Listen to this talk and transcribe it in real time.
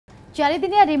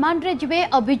चारिदिनिया remand रे जिबे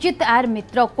Abhijit are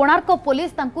Mitra Konark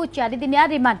police तांकु चारिदिनिया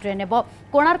remand रे नेबो।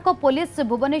 Konark police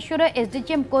Bhubaneswar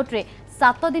SDJM court रे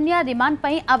 7 दिनिया रिमांड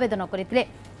पई आवेदन करथिले।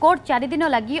 कोर्ट 4 दिन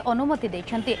लगी अनुमति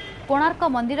देछंती। कोणार्क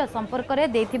मंदिर संपर्क रे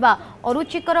देथिबा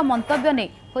अरुचिकर मंतव्य ने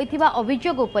होइथिबा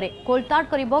अभियोग उपरे कोलताड़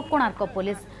करिबो कोणार्क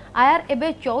पुलिस। आयर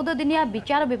एबे 14 दिनिया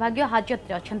विचार विभागीय हाजत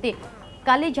रे अछंती।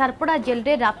 काली झारपड़ा जेल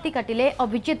रे राप्ती काटिले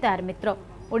अभिजित आर मित्र।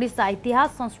 ओडिशा इतिहास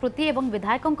संस्कृति एवं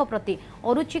विधायकों प्रति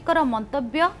अरुचिकर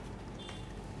मंतव्य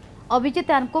अभिजित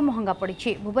को महंगा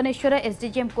पड़ी। भुवनेश्वर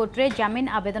एसडीजेएम कोर्ट रे जामिन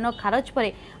आवेदन खारज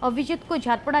पर अभिजित को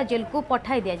झारपड़ा जेल को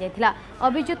पठाई दिया जायथिला।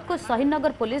 अभिजित को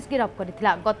शहीदनगर पुलिस गिरफ्त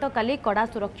करथिला। गतकाली कड़ा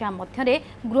सुरक्षा मध्य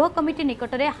गृह कमिटी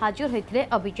निकट में हाजिर होते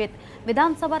अभिजित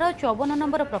विधानसभा 54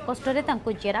 नंबर प्रकोष्ठ रे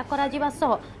तांको जेरा करा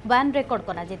सह बयान रेकर्ड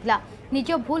करा जायथिला।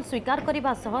 निज भूल स्वीकार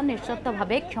करने सह निश्चित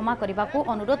भाव क्षमा करने को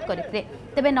अनुरोध करते।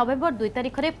 तेबे नवेम्बर 2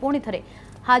 तारिख में पुणी थे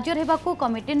हाजिर होगा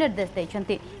कमिटी निर्देश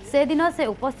देते। से दिन से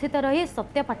उपस्थित रही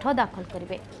सत्यपाठ दाखल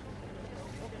करेंगे।